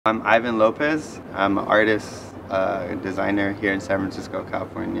I'm Ivan Lopez. I'm an artist, designer here in San Francisco,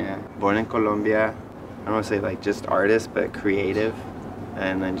 California. Born in Colombia. I don't want to say like just artist, but creative,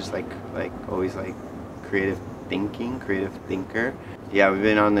 and then just like always like creative thinking, creative thinker. Yeah, we've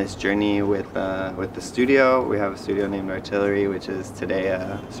been on this journey with the studio. We have a studio named Artillery, which is today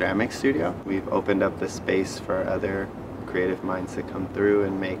a ceramic studio. We've opened up the space for other creative minds to come through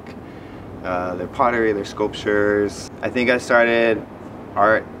and make their pottery, their sculptures. I think I started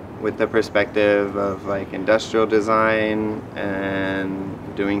art with the perspective of like industrial design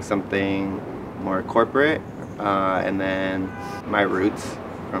and doing something more corporate, and then my roots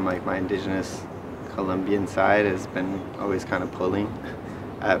from like my indigenous Colombian side has been always kind of pulling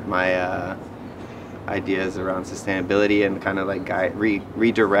at my ideas around sustainability and kind of like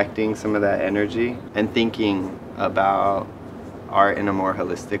redirecting some of that energy and thinking about art in a more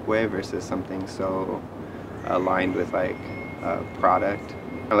holistic way versus something so aligned with like a product,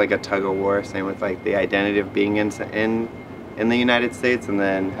 or like a tug of war. Same with like the identity of being in the United States, and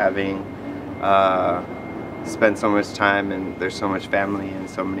then having spent so much time, and there's so much family and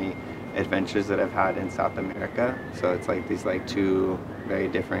so many adventures that I've had in South America. So it's like these like two very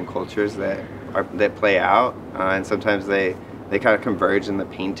different cultures that play out, and sometimes they kind of converge in the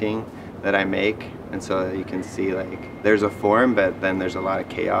painting that I make. And so you can see like there's a form, but then there's a lot of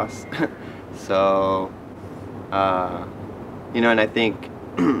chaos. So you know, and I think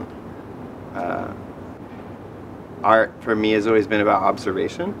art for me has always been about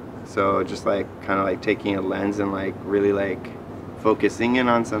observation. So just like kind of like taking a lens and like really like focusing in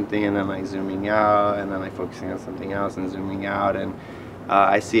on something, and then like zooming out, and then like focusing on something else and zooming out. And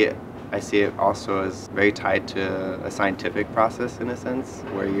I see it also as very tied to a scientific process in a sense,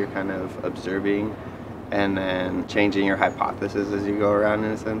 where you're kind of observing and then changing your hypothesis as you go around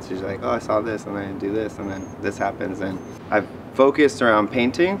in a sense. You're like, oh, I saw this, and then I do this, and then this happens. And I've focused around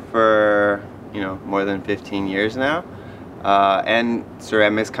painting for, you know, more than 15 years now, and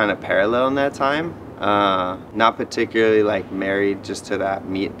ceramics kind of parallel in that time. Not particularly like married just to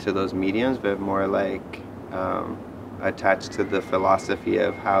those mediums, but more like attached to the philosophy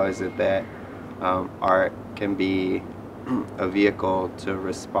of how is it that art can be a vehicle to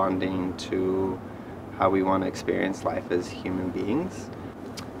responding to how we want to experience life as human beings.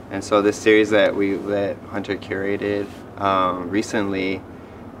 And so this series that Hunter curated recently, you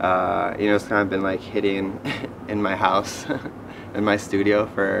know, it's kind of been like hitting in my house in my studio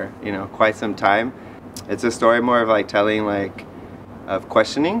for, you know, quite some time. It's a story more of like telling like of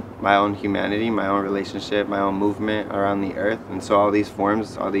questioning my own humanity, my own relationship, my own movement around the earth. And so all these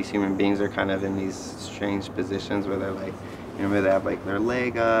forms, all these human beings are kind of in these strange positions where they're like, you know, maybe they have like their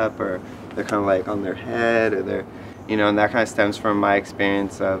leg up, or they're kind of like on their head, or they're, you know, and that kind of stems from my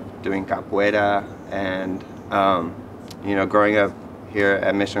experience of doing capoeira and, you know, growing up here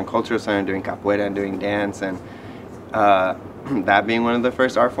at Mission Cultural Center doing capoeira and doing dance, and that being one of the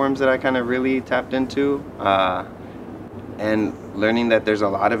first art forms that I kind of really tapped into, and learning that there's a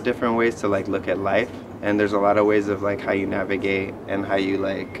lot of different ways to like look at life, and there's a lot of ways of like how you navigate and how you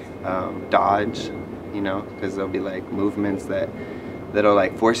like dodge, you know, because there'll be like movements that'll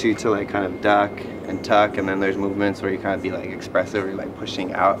like force you to like kind of duck and tuck, and then there's movements where you kind of be like expressive, or you're like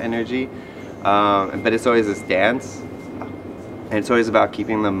pushing out energy, but it's always this dance, and it's always about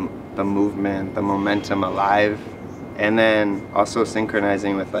keeping the movement, the momentum alive, and then also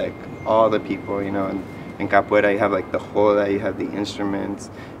synchronizing with like all the people, you know. And in capoeira you have like the joda, you have the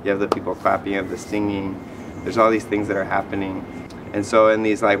instruments, you have the people clapping, you have the singing, there's all these things that are happening. And so in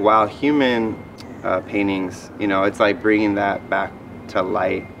these like wild human paintings, you know, it's like bringing that back to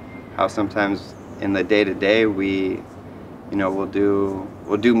light, how sometimes in the day-to-day we, you know, we'll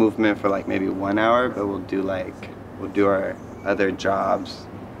do movement for like maybe 1 hour, but we'll do our other jobs,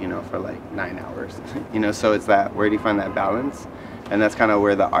 you know, for like 9 hours. You know, so it's that, where do you find that balance? And that's kind of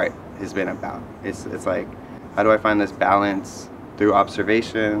where the art has been about. It's like, how do I find this balance through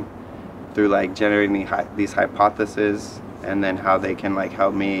observation, through like generating these hypotheses, and then how they can like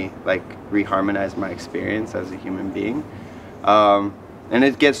help me like reharmonize my experience as a human being. And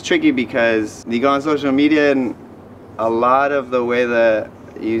it gets tricky because you go on social media, and a lot of the way that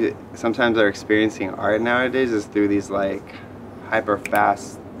you sometimes are experiencing art nowadays is through these like hyper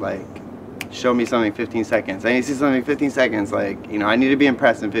fast, like, show me something 15 seconds. I need to see something 15 seconds. Like, you know, I need to be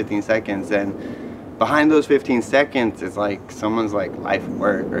impressed in 15 seconds. And behind those 15 seconds is like someone's like life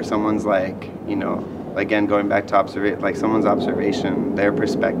work, or someone's like, you know, again, going back to like someone's observation, their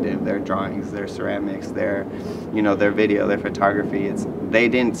perspective, their drawings, their ceramics, their, you know, their video, their photography. They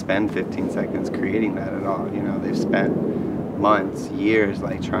didn't spend 15 seconds creating that at all. You know, they've spent months, years,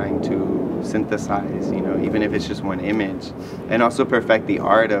 like trying to synthesize, you know, even if it's just one image, and also perfect the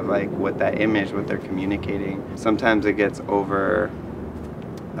art of like what that image, what they're communicating. Sometimes it gets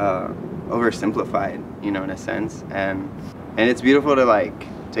oversimplified, you know, in a sense, and it's beautiful to like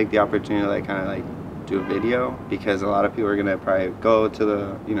take the opportunity to like kind of like do a video, because a lot of people are gonna probably go to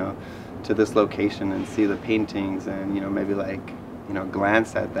the, you know, to this location and see the paintings and, you know, maybe like, you know,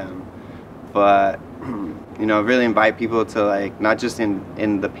 glance at them, but you know, really invite people to like, not just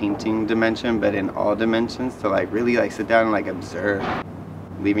in the painting dimension, but in all dimensions, to like really like sit down and like observe,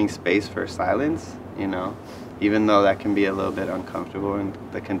 leaving space for silence, you know, even though that can be a little bit uncomfortable in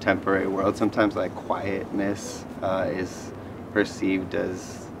the contemporary world. Sometimes like quietness is perceived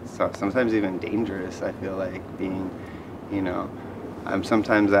as sometimes even dangerous. I feel like being, you know, I'm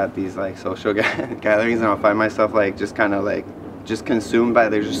sometimes at these like social gatherings and I'll find myself like just kind of like just consumed by,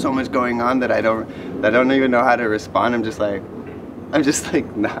 there's just so much going on that I don't even know how to respond. I'm just like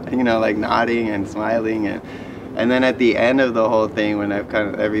you know, like nodding and smiling, and then at the end of the whole thing, when I've kind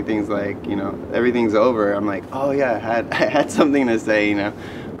of, everything's like, you know, everything's over, I'm like, oh yeah, I had something to say, you know.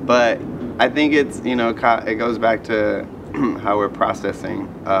 But I think it's, you know, it goes back to how we're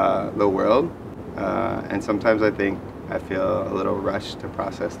processing the world, and sometimes I feel a little rushed to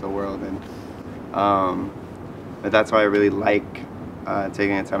process the world, and but that's why I really like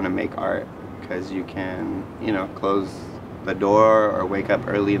taking the time to make art, because you can, you know, close the door or wake up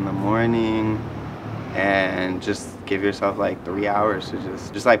early in the morning and just give yourself like 3 hours to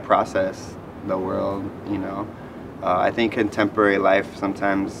just like process the world, you know. I think contemporary life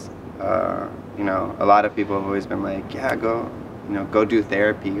sometimes, you know, a lot of people have always been like, yeah, go do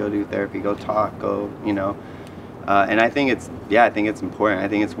therapy, go talk, go, you know. And I think it's important. I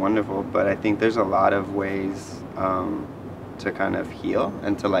think it's wonderful, but I think there's a lot of ways to kind of heal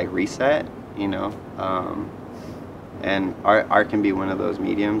and to like reset, you know. And art can be one of those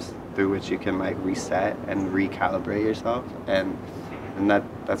mediums through which you can like reset and recalibrate yourself, and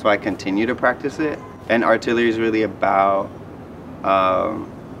that's why I continue to practice it. And Artillery is really about,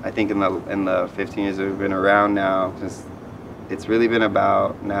 I think in the 15 years that we've been around now, it's really been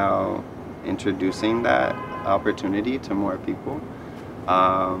about now introducing that opportunity to more people,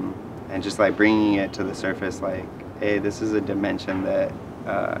 and just like bringing it to the surface, like, hey, this is a dimension that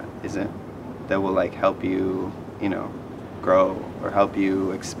that will like help you, you know, grow, or help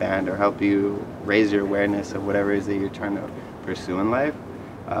you expand, or help you raise your awareness of whatever it is that you're trying to pursue in life.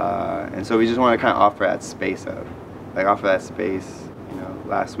 And so we just want to kind of offer that space up, like offer that space. You know,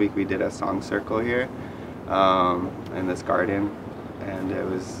 last week we did a song circle here in this garden, and it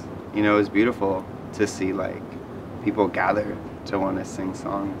was, you know, it was beautiful to see like people gather to want to sing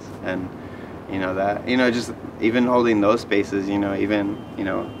songs, and you know, that, you know, just even holding those spaces, you know, even, you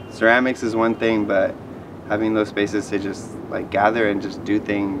know, ceramics is one thing, but having those spaces to just like gather and just do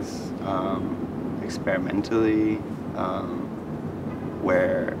things experimentally,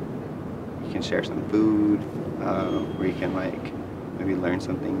 where you can share some food, where you can like maybe learn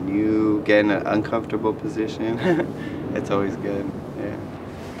something new, get in an uncomfortable position. It's always good, yeah.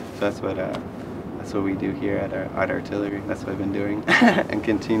 So that's what we do here at Artillery. That's what I've been doing and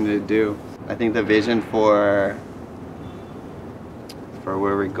continue to do. I think the vision for where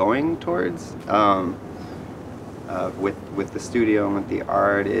we're going towards, with the studio and with the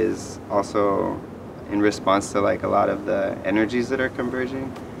art, is also in response to like a lot of the energies that are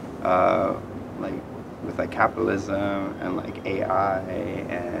converging, like with like capitalism and like AI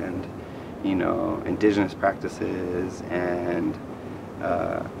and, you know, indigenous practices and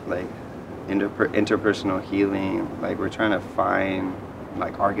like interpersonal healing. Like we're trying to find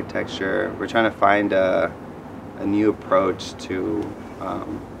like architecture, we're trying to find a new approach to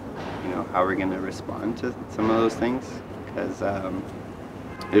you know, how we're going to respond to some of those things, because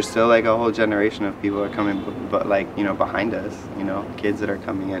there's still like a whole generation of people are coming, but like, you know, behind us, you know, kids that are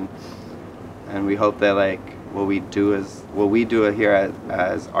coming in, and we hope that like what we do here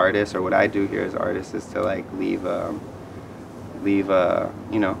as artists, or what I do here as artists, is to like leave a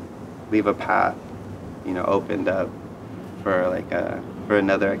path, you know, opened up for like for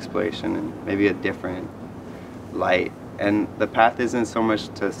another exploration and maybe a different light. And the path isn't so much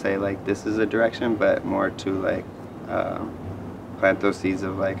to say like this is a direction, but more to like plant those seeds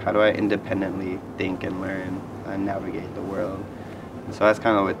of like, how do I independently think and learn and navigate the world. And so that's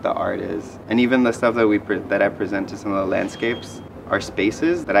kind of what the art is. And even the stuff that I present to some of the landscapes are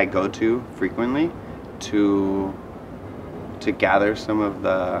spaces that I go to frequently to gather some of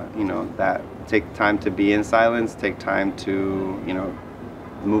the, you know, that take time to be in silence, take time to, you know,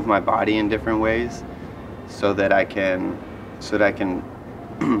 move my body in different ways, so that I can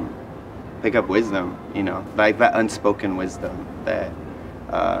pick up wisdom, you know, like that unspoken wisdom, that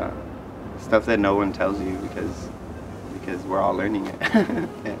stuff that no one tells you because we're all learning it.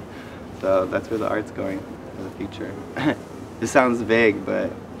 Yeah. So that's where the art's going for the future. It sounds vague,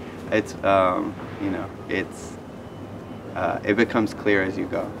 but it's you know, it's it becomes clear as you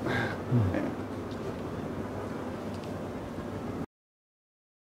go. Yeah.